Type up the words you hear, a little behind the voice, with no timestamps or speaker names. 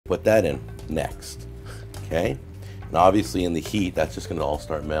Put that in next, okay? And obviously in the heat, that's just gonna all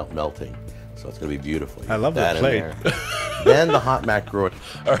start melting. So it's gonna be beautiful. I love that plate. Then the hot macaroni.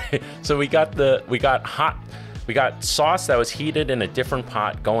 All right, so we got sauce that was heated in a different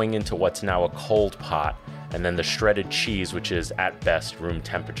pot going into what's now a cold pot, and then the shredded cheese, which is at best room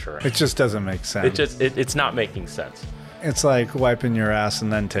temperature. It just doesn't make sense. It's not making sense. It's like wiping your ass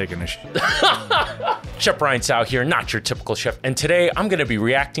and then taking a shit. Chef Brian Tsao here, not your typical chef, and today I'm gonna be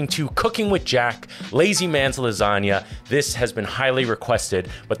reacting to Cooking with Jack, Lazy Man's Lasagna. This has been highly requested,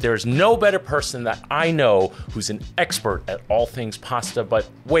 but there's no better person that I know who's an expert at all things pasta, but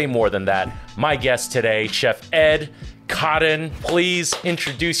way more than that. My guest today, Chef Ed Cotton. Please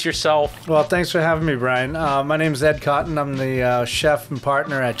introduce yourself. Well, thanks for having me, Brian. My name's Ed Cotton. I'm the chef and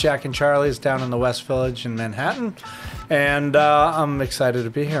partner at Jack and Charlie's down in the West Village in Manhattan. And I'm excited to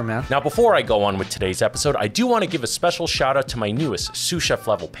be here, man. Now, before I go on with today's episode, I do want to give a special shout out to my newest sous chef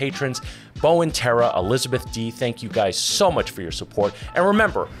level patrons, Bowen, Tara, Elizabeth D. Thank you guys so much for your support. And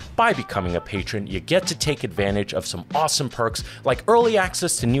remember, by becoming a patron, you get to take advantage of some awesome perks like early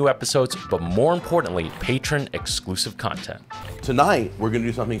access to new episodes, but more importantly, patron exclusive content. Tonight, we're gonna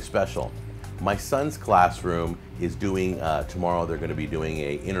do something special. My son's classroom is doing, tomorrow they're gonna be doing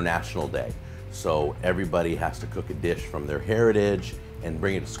a international day. So everybody has to cook a dish from their heritage and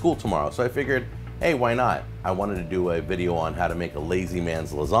bring it to school tomorrow. So I figured, hey, why not? I wanted to do a video on how to make a lazy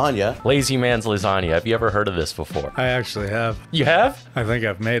man's lasagna. Lazy man's lasagna. Have you ever heard of this before? I actually have. You have? I think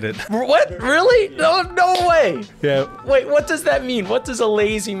I've made it. What? Really? No way. Yeah. Wait, what does that mean? What does a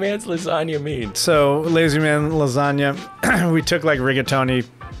lazy man's lasagna mean? So, lazy man lasagna, we took like rigatoni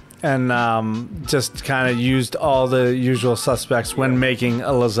and just kind of used all the usual suspects when making a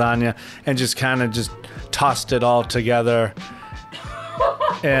lasagna and just kind of just tossed it all together.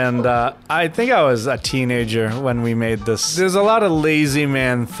 And I think I was a teenager when we made this. There's a lot of lazy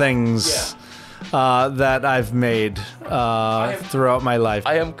man things that I've made throughout my life.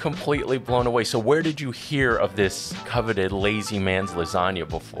 I am completely blown away. So where did you hear of this coveted lazy man's lasagna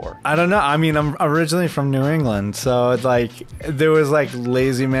before? I don't know. I mean, I'm originally from New England, so it's like there was like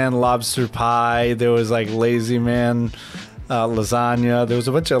lazy man lobster pie. There was like lazy man lasagna. There was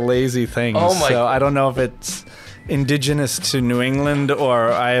a bunch of lazy things. Oh my! So I don't know if it's indigenous to New England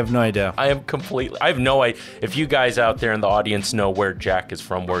or I have no idea. I have no idea. If you guys out there in the audience know where Jack is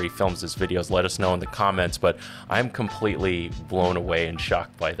from, where he films his videos, let us know in the comments, but I'm completely blown away and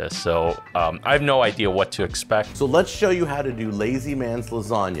shocked by this. So I have no idea what to expect. So let's show you how to do lazy man's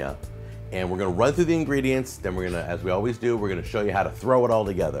lasagna. And we're gonna run through the ingredients, then we're gonna, as we always do, we're gonna show you how to throw it all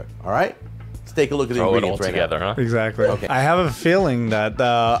together, all right? Let's take a look at the ingredients right now. Throw it all together, huh? Exactly. Okay. I have a feeling that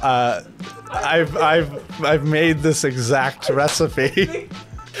I've made this exact recipe.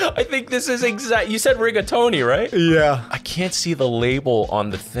 I think this is exact. You said rigatoni, right? Yeah. I can't see the label on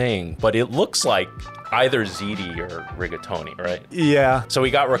the thing, but it looks like either ziti or rigatoni, right? Yeah. So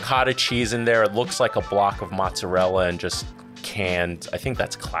we got ricotta cheese in there. It looks like a block of mozzarella and just canned. I think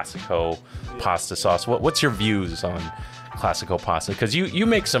that's Classico pasta sauce. What's your views on Classico pasta? Because you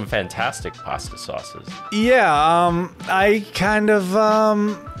make some fantastic pasta sauces. Yeah. I kind of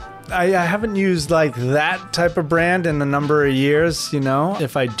I haven't used like that type of brand in a number of years, you know.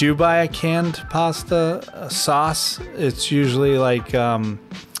 If I do buy a canned pasta sauce, it's usually like I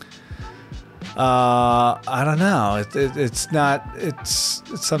don't know. It's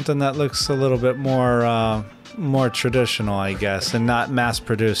something that looks a little bit more traditional, I guess, and not mass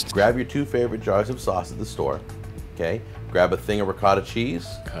produced. Grab your 2 favorite jars of sauce at the store, okay? Grab a thing of ricotta cheese.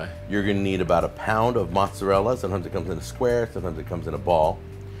 Okay. You're gonna need about 1 pound of mozzarella. Sometimes it comes in a square, sometimes it comes in a ball.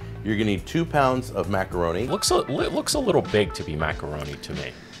 You're gonna need 2 pounds of macaroni. Looks a little big to be macaroni to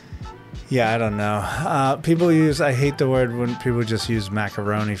me. Yeah, I don't know. People I hate the word when people just use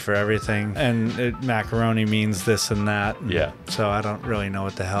macaroni for everything. And macaroni means this and that. Yeah. So I don't really know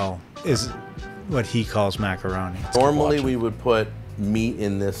what the hell is what he calls macaroni. Normally we would put meat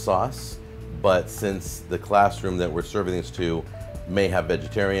in this sauce, but since the classroom that we're serving this to may have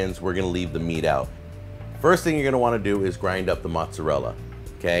vegetarians, we're gonna leave the meat out. First thing you're gonna wanna do is grind up the mozzarella.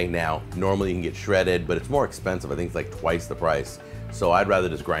 Okay, now, normally you can get shredded, but it's more expensive. I think it's like twice the price. So I'd rather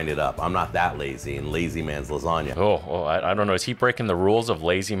just grind it up. I'm not that lazy in lazy man's lasagna. Oh, I don't know. Is he breaking the rules of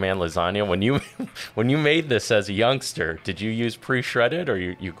lazy man lasagna? When you made this as a youngster, did you use pre-shredded or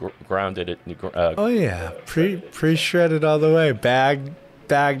you grounded it? Oh yeah, pre-shredded all the way, bagged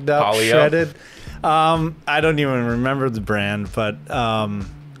up, Polio? shredded. I don't even remember the brand, but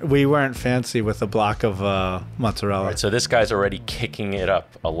we weren't fancy with a block of mozzarella. Right, so this guy's already kicking it up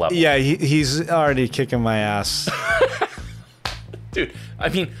a level. Yeah, he's already kicking my ass. Dude, I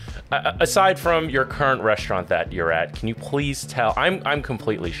mean, aside from your current restaurant that you're at, can you please tell? I'm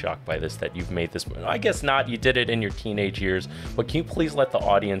completely shocked by this that you've made this. I guess not. You did it in your teenage years, but can you please let the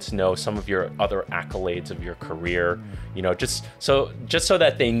audience know some of your other accolades of your career? You know, just so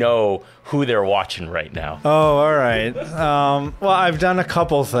that they know who they're watching right now. Oh, all right. Well, I've done a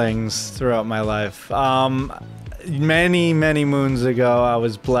couple things throughout my life. Many moons ago, I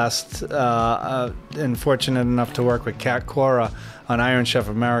was blessed and fortunate enough to work with Kat Cora on Iron Chef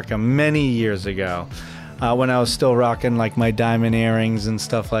America many years ago, when I was still rocking like my diamond earrings and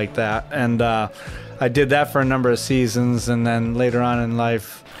stuff like that. And I did that for a number of seasons, and then later on in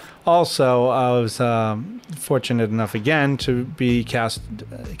life, also I was fortunate enough again to be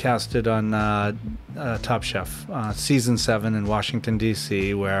casted on Top Chef season 7 in Washington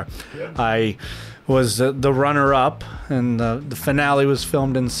D.C., where I was the runner-up, and the finale was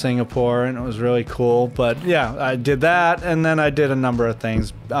filmed in Singapore, and it was really cool. But yeah, I did that, and then I did a number of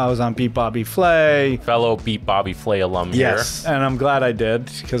things. I was on Beat Bobby Flay. Fellow Beat Bobby Flay alum Yes, here. and I'm glad I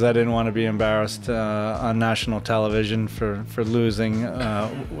did, because I didn't want to be embarrassed on national television for losing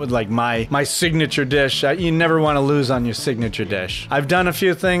with like my signature dish. You never want to lose on your signature dish. I've done a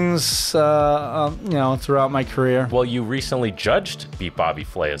few things, you know, throughout my career. Well, you recently judged Beat Bobby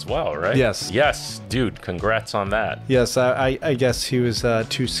Flay as well, right? Yes. Yes, dude, congrats on that. Yes, I guess he was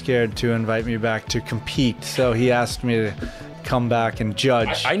too scared to invite me back to compete, so he asked me to come back and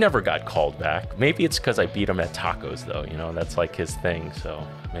judge. I never got called back. Maybe it's because I beat him at tacos, though. You know, that's like his thing, so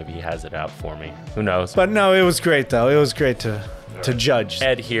maybe he has it out for me. Who knows? But no, it was great, though. It was great to judge.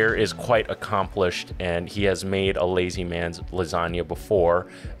 Ed here is quite accomplished, and he has made a Lazy Man's lasagna before.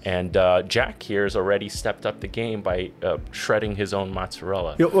 And Jack here has already stepped up the game by shredding his own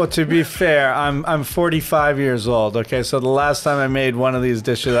mozzarella. Well, to be fair, I'm 45 years old. Okay, so the last time I made one of these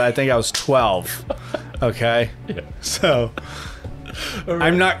dishes, I think I was 12. Okay, Yeah. so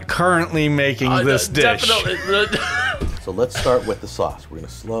I'm not currently making this dish. Definitely. So let's start with the sauce. We're gonna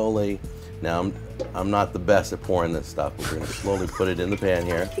slowly, now I'm not the best at pouring this stuff, but we're gonna slowly put it in the pan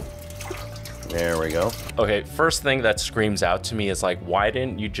here. There we go. Okay, first thing that screams out to me is like, why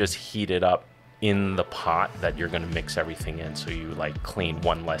didn't you just heat it up in the pot that you're gonna mix everything in, so you like clean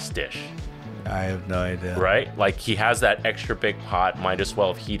one less dish? I have no idea. Right? Like he has that extra big pot, might as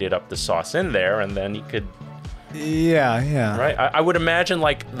well have heated up the sauce in there, and then he could. Yeah. Right? I would imagine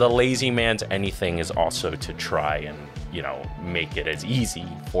like the Lazy Man's anything is also to try and, you know, make it as easy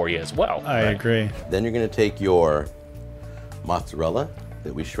for you as well. I agree. Then you're gonna take your mozzarella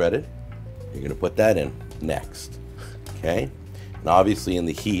that we shredded. You're gonna put that in next, okay? And obviously in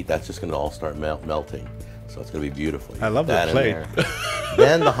the heat, that's just gonna all start melting. So it's gonna be beautiful. I love that plate.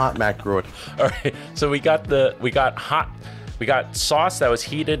 Then the hot macaroni. All right. So we got sauce that was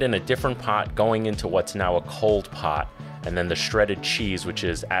heated in a different pot going into what's now a cold pot, and then the shredded cheese, which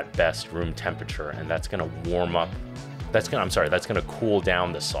is at best room temperature, and that's gonna warm up. That's gonna cool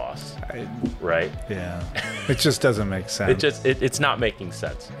down the sauce, right? Yeah. It just doesn't make sense. It's not making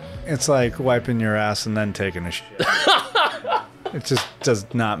sense. It's like wiping your ass and then taking a shit. It just does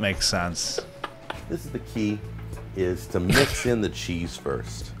not make sense. This is the key, is to mix in the cheese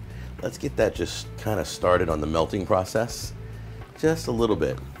first. Let's get that just kind of started on the melting process. Just a little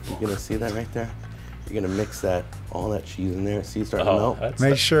bit. You're gonna see that right there? You're gonna mix that, all that cheese in there. See it starting to melt?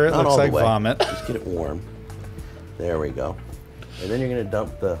 Make sure it Not looks all the like way. vomit. Just get it warm. There we go. And then you're gonna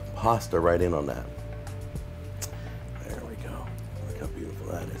dump the pasta right in on that. There we go. Look how beautiful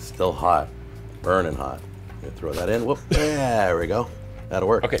that is. Still hot, burning hot. I'm gonna throw that in. Whoop. There we go. That'll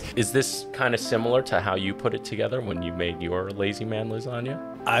work. Okay, is this kind of similar to how you put it together when you made your Lazy Man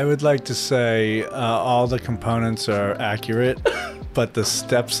lasagna? I would like to say all the components are accurate, but the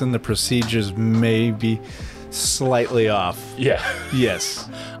steps and the procedures may be slightly off. Yeah. Yes.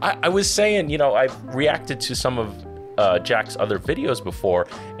 I was saying, you know, I've reacted to some of Jack's other videos before,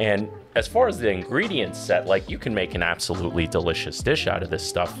 and as far as the ingredients set, like you can make an absolutely delicious dish out of this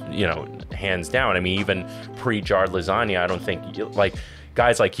stuff, you know, hands down. I mean, even pre-jarred lasagna, I don't think, like,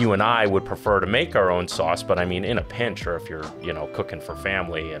 guys like you and I would prefer to make our own sauce, but I mean, in a pinch, or if you're, you know, cooking for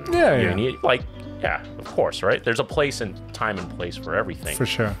family and you need, like, yeah, of course, right? There's a place and time and place for everything. For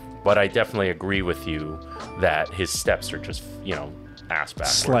sure. But I definitely agree with you that his steps are just, you know, ass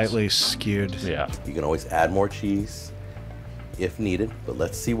backwards. Slightly skewed. Yeah. You can always add more cheese if needed, but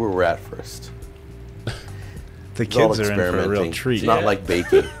let's see where we're at first. The It's all kids are in for a real experimenting. treat. It's not like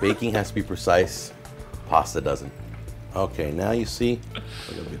baking. Baking has to be precise. Pasta doesn't. Okay, now you see.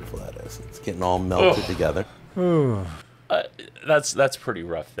 Look how beautiful that is. It's getting all melted together. Ooh. That's pretty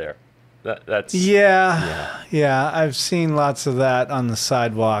rough there. That's Yeah. I've seen lots of that on the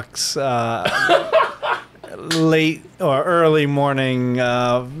sidewalks. late or early morning,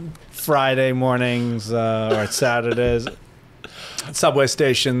 Friday mornings or Saturdays, subway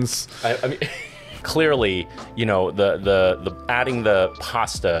stations. I mean, clearly, you know, the adding the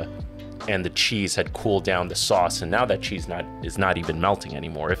pasta and the cheese had cooled down the sauce, and now that cheese is not even melting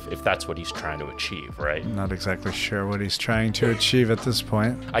anymore, if that's what he's trying to achieve, right? Not exactly sure what he's trying to achieve at this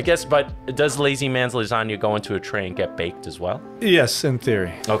point. I guess, but does Lazy Man's lasagna go into a tray and get baked as well? Yes, in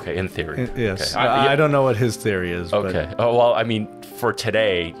theory. Okay, in theory. Yes. Okay. I don't know what his theory is. Okay. But Oh, well, I mean, for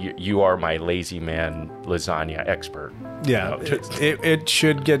today, you are my Lazy Man lasagna expert. yeah, You know, it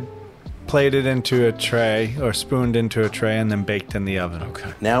should get plated into a tray or spooned into a tray and then baked in the oven.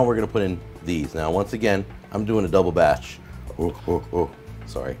 Okay. Now we're gonna put in these. Now, once again, I'm doing a double batch.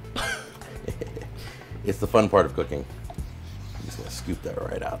 Sorry. It's the fun part of cooking. I'm just gonna scoop that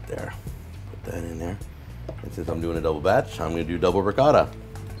right out there. Put that in there. And since I'm doing a double batch, I'm gonna do double ricotta.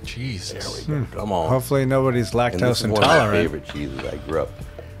 Jesus. There we go. Come on. Hopefully nobody's And this lactose is one of my intolerant. favorite cheeses. I grew up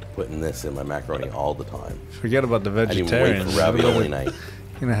putting this in my macaroni all the time. Forget about the I didn't even wait vegetarians. for ravioli night.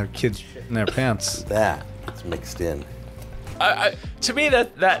 You're gonna have kids in their pants. That it's mixed in. To me,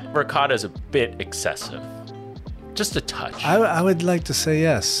 that ricotta is a bit excessive. Just a touch. I would like to say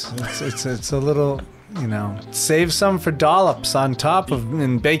yes. It's a little, you know, save some for dollops on top of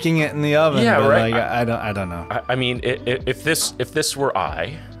and baking it in the oven. Yeah, but right. Like, I don't know. I mean, if this were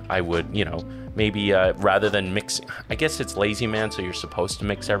I would, you know, maybe rather than mix, I guess it's Lazy Man, so you're supposed to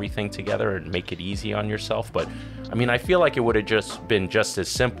mix everything together and make it easy on yourself. But I mean, I feel like it would have just been just as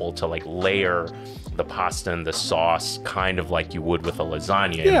simple to like layer the pasta and the sauce kind of like you would with a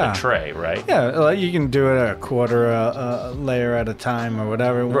lasagna in the tray, right? Yeah, like you can do it a quarter layer at a time or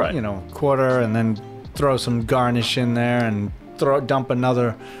whatever. Right. You know, quarter, and then throw some garnish in there and dump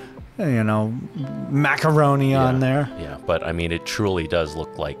another, you know, macaroni on there. Yeah, but I mean, it truly does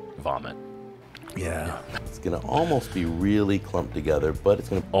look like vomit. Yeah. It's gonna almost be really clumped together, but it's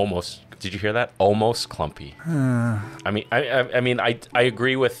gonna Almost. Did you hear that? Almost clumpy. I mean, I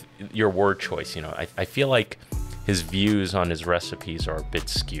agree with your word choice. You know, I feel like his views on his recipes are a bit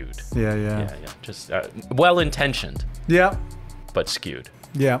skewed. Yeah. Just well intentioned, Yeah. but skewed.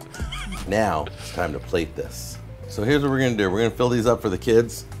 Yeah. Now it's time to plate this. So here's what we're gonna do. We're gonna fill these up for the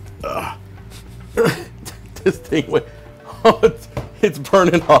kids. Ugh. This thing, it's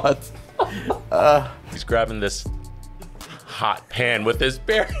burning hot. He's grabbing this hot pan with his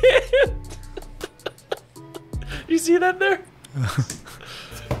bare hand. You see that there?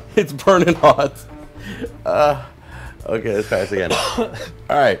 It's burning hot. Okay, let's try this again. All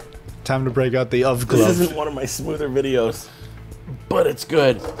right. Time to break out the This glove. isn't one of my smoother videos, but it's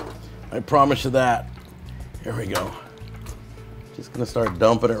good. I promise you that. Here we go. Just gonna start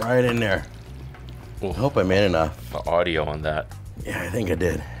dumping it right in there. I hope I made enough. The audio on that. Yeah, I think I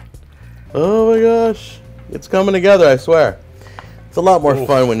did. Oh my gosh. It's coming together, I swear. It's a lot more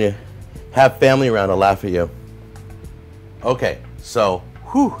fun when you have family around to laugh at you. Okay, so,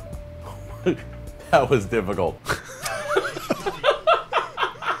 whew. That was difficult.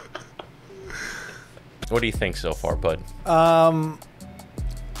 What do you think so far, bud?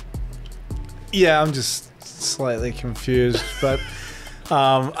 Yeah, I'm just slightly confused, but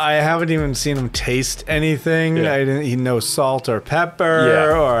I haven't even seen him taste anything. Yeah. I didn't eat no salt or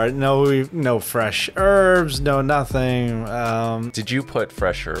pepper or no fresh herbs, no nothing. Did you put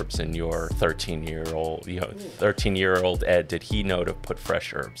fresh herbs in your 13-year-old, 13-year-old Ed? Did he know to put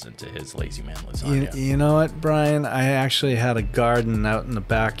fresh herbs into his Lazy Man lasagna? You know what, Brian? I actually had a garden out in the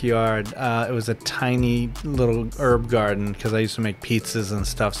backyard. It was a tiny little herb garden because I used to make pizzas and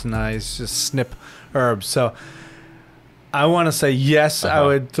stuff. So now I used to just snip herbs. So I want to say yes, I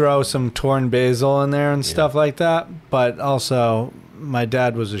would throw some torn basil in there and stuff like that. But also, my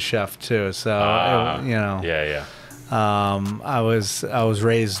dad was a chef too, so Yeah. I was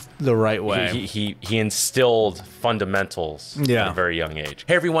raised the right way. He instilled fundamentals at a very young age.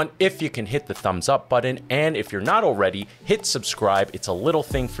 Hey everyone, if you can hit the thumbs up button, and if you're not already, hit subscribe. It's a little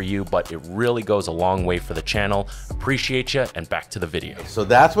thing for you, but it really goes a long way for the channel. Appreciate you, and back to the video. So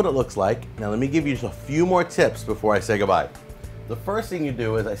that's what it looks like. Now let me give you just a few more tips before I say goodbye. The first thing you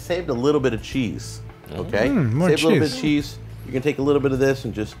do is I saved a little bit of cheese. Okay? more Save a little bit cheese. of cheese. You can take a little bit of this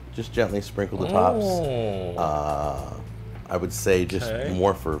and just gently sprinkle the tops. I would say just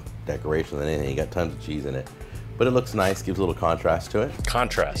more for decoration than anything. You got tons of cheese in it. But it looks nice, gives a little contrast to it.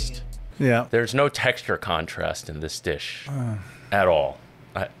 Contrast. Yeah. There's no texture contrast in this dish at all.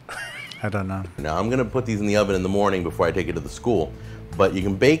 I don't know. Now I'm gonna put these in the oven in the morning before I take it to the school. But you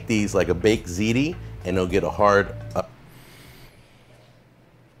can bake these like a baked ziti and it'll get a hard...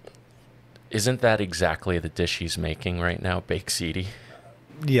 Isn't that exactly the dish he's making right now, baked ziti?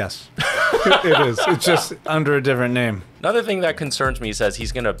 Yes. It is. It's just under a different name. Another thing that concerns me, he says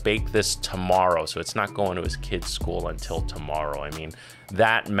he's going to bake this tomorrow, so it's not going to his kid's school until tomorrow. I mean,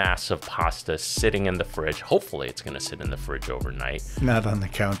 that massive pasta sitting in the fridge. Hopefully it's going to sit in the fridge overnight. Not on the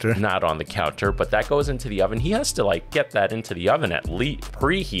counter. Not on the counter, but that goes into the oven. He has to like get that into the oven at least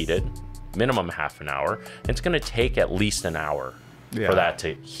preheated, minimum half an hour. And it's going to take at least an hour for that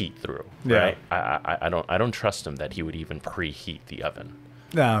to heat through, right? I don't trust him that he would even preheat the oven.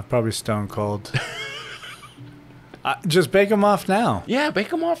 No, probably stone cold. Just bake them off now. Yeah, bake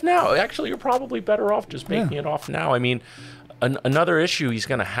them off now. Actually, you're probably better off just baking it off now. I mean, another issue he's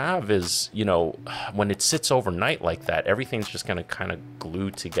going to have is, you know, when it sits overnight like that, everything's just going to kind of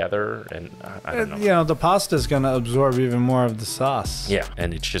glue together. And I don't know. You know, the pasta's going to absorb even more of the sauce. Yeah,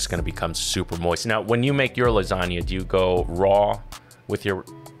 and it's just going to become super moist. Now, when you make your lasagna, do you go raw with your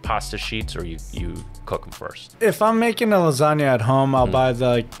pasta sheets or you cook them first? If I'm making a lasagna at home, I'll buy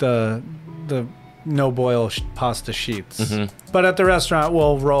the no boil pasta sheets. But at the restaurant,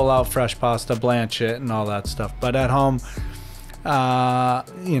 we'll roll out fresh pasta, blanch it, and all that stuff. But at home,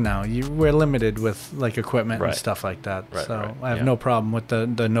 you know, we're limited with like equipment and stuff like that. So I have no problem with the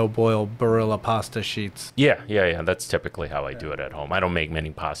no boil Barilla pasta sheets. Yeah. That's typically how I do it at home. I don't make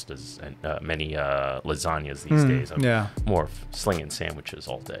many pastas and many lasagnas these days. I'm more of slinging sandwiches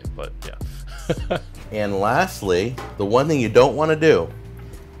all day. But yeah. And lastly, the one thing you don't want to do.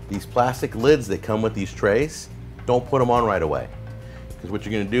 These plastic lids that come with these trays, don't put them on right away. Because what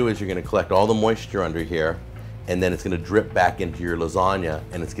you're going to do is you're going to collect all the moisture under here, and then it's going to drip back into your lasagna,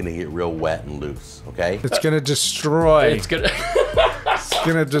 and it's going to get real wet and loose, okay? It's going to destroy. It's going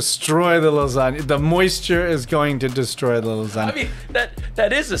to destroy the lasagna. The moisture is going to destroy the lasagna. I mean,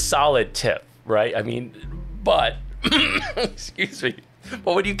 that is a solid tip, right? I mean, but, excuse me,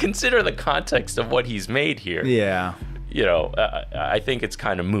 but when you consider the context of what he's made here. Yeah. You know, I think it's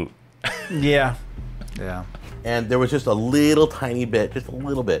kind of moot. Yeah. And there was just a little tiny bit, just a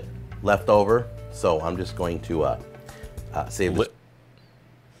little bit left over. So I'm just going to save this.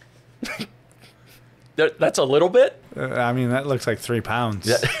 That's a little bit? I mean, that looks like 3 pounds.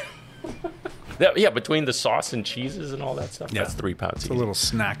 Yeah, between the sauce and cheeses and all that stuff, that's 3 pounds. It's a little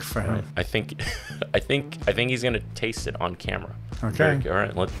snack for him. I think he's going to taste it on camera. Okay. All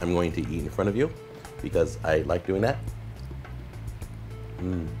right. I'm going to eat in front of you because I like doing that.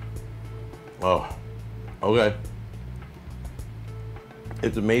 Oh, okay.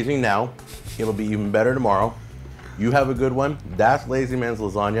 It's amazing now. It'll be even better tomorrow. You have a good one. That's Lazy Man's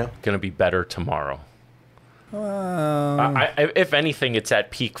Lasagna. Gonna be better tomorrow. If anything, it's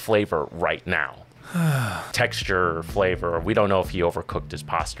at peak flavor right now. Texture, flavor. We don't know if he overcooked his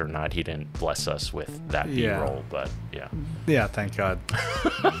pasta or not. He didn't bless us with that B-roll, but yeah. Yeah, thank God.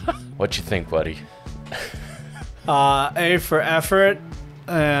 What you think, buddy? A for effort.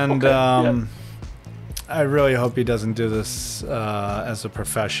 And I really hope he doesn't do this as a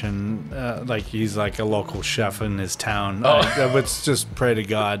profession, like he's like a local chef in his town. Let's just pray to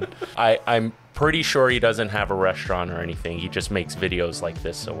God. I'm pretty sure he doesn't have a restaurant or anything. He just makes videos like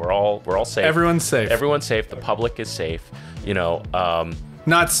this, so we're all safe. Everyone's safe. Everyone's safe. The public is safe. You know,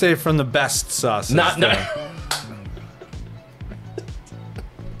 not safe from the best sauces.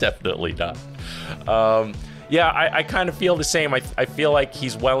 Definitely not. Yeah, I kind of feel the same. I feel like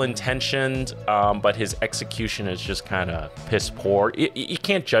he's well-intentioned, but his execution is just kind of piss poor. You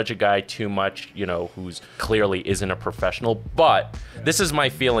can't judge a guy too much, you know, who's clearly isn't a professional. But this is my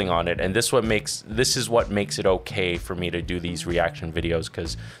feeling on it, and this is what makes it okay for me to do these reaction videos,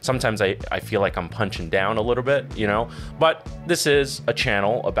 because sometimes I feel like I'm punching down a little bit, you know. But this is a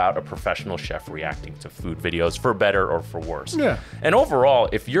channel about a professional chef reacting to food videos, for better or for worse. Yeah. And overall,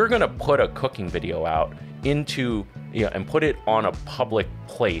 if you're gonna put a cooking video out into, you know, and put it on a public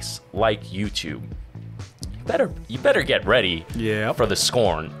place like YouTube, you better get ready for the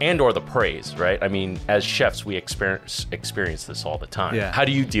scorn and or the praise, right? I mean, as chefs, we experience this all the time. Yeah. How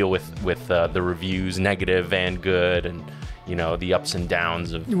do you deal with the reviews, negative and good, and you know, the ups and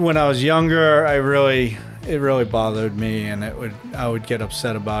downs of? When I was younger, it really bothered me, and I would get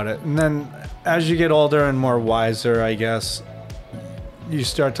upset about it. And then as you get older and more wiser, I guess, you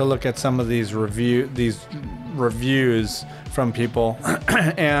start to look at some of these reviews from people,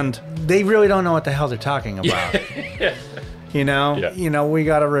 and they really don't know what the hell they're talking about. You know, we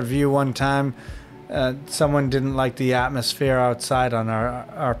got a review one time. Someone didn't like the atmosphere outside on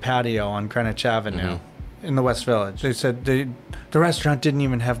our patio on Greenwich Avenue in the West Village. They said the restaurant didn't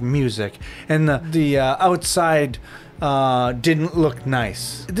even have music, and the outside didn't look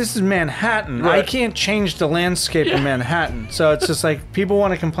nice. This is Manhattan. Right. I can't change the landscape of Manhattan. So it's just like people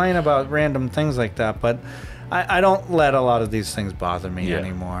want to complain about random things like that, but I don't let a lot of these things bother me Yeah.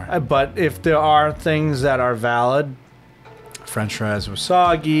 anymore. But if there are things that are valid, French fries were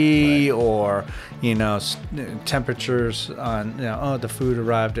soggy, or temperatures on oh, the food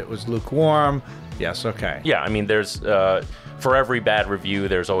arrived, it was lukewarm. Yes, okay. Yeah, I mean, there's for every bad review,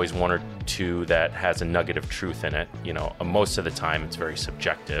 there's always one or two that has a nugget of truth in it. Most of the time it's very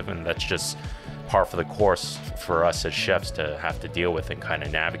subjective, and that's just par for the course for us as chefs to have to deal with and kind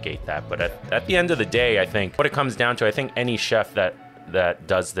of navigate that. But at the end of the day, I think what it comes down to, I think any chef that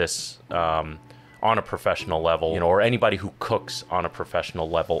does this on a professional level, or anybody who cooks on a professional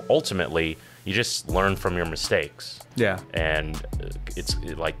level, ultimately you just learn from your mistakes. Yeah. And it's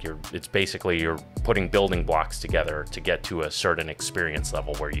basically you're putting building blocks together to get to a certain experience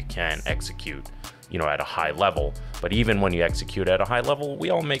level where you can execute, at a high level. But even when you execute at a high level, we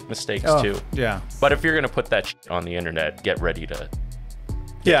all make mistakes too. Yeah. But if you're gonna put that shit on the internet, get ready to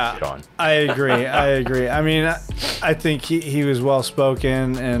shit on. I agree. I agree. I mean, I think he was well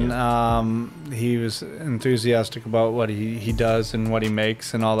spoken, and he was enthusiastic about what he does and what he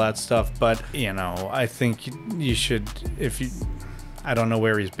makes and all that stuff. But I think you should, I don't know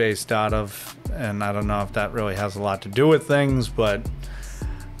where he's based out of, and I don't know if that really has a lot to do with things, but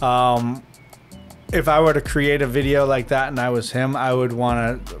if I were to create a video like that and I was him, I would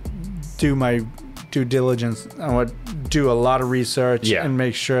want to do my due diligence. I would do a lot of research and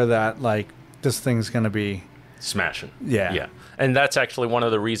make sure that this thing's gonna be smashing. Yeah. And that's actually one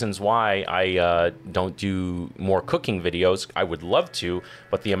of the reasons why I don't do more cooking videos. I would love to,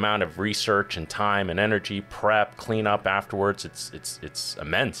 but the amount of research and time and energy, prep, cleanup afterwards, it's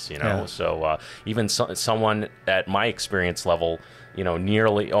immense, Yeah. So even someone at my experience level,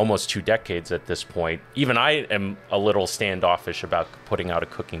 nearly almost 2 decades at this point, even I am a little standoffish about putting out a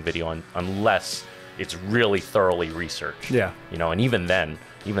cooking video unless it's really thoroughly researched. Yeah. And even then,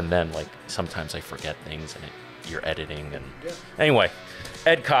 sometimes I forget things and you're editing. And anyway,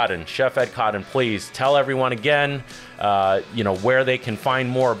 Ed Cotton, Chef Ed Cotton, please tell everyone again, where they can find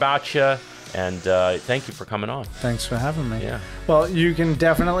more about you. And thank you for coming on. Thanks for having me. Yeah. Well, you can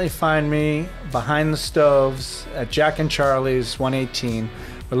definitely find me behind the stoves at Jack and Charlie's 118.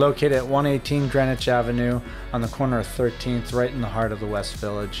 We're located at 118 Greenwich Avenue on the corner of 13th, right in the heart of the West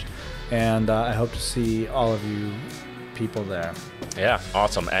Village. And I hope to see all of you people there. Yeah,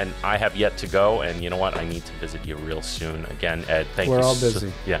 awesome. And I have yet to go, and you know what? I need to visit you real soon. Again, Ed, thank you. We're all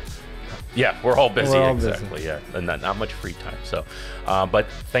busy. Yeah, we're all busy. We're all exactly. busy. Yeah, and not much free time. So, but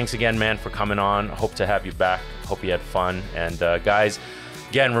thanks again, man, for coming on. Hope to have you back. Hope you had fun. And guys,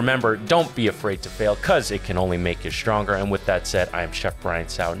 again, remember, don't be afraid to fail, because it can only make you stronger. And with that said, I am Chef Brian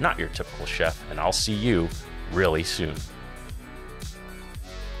Tsao, not your typical chef, and I'll see you really soon.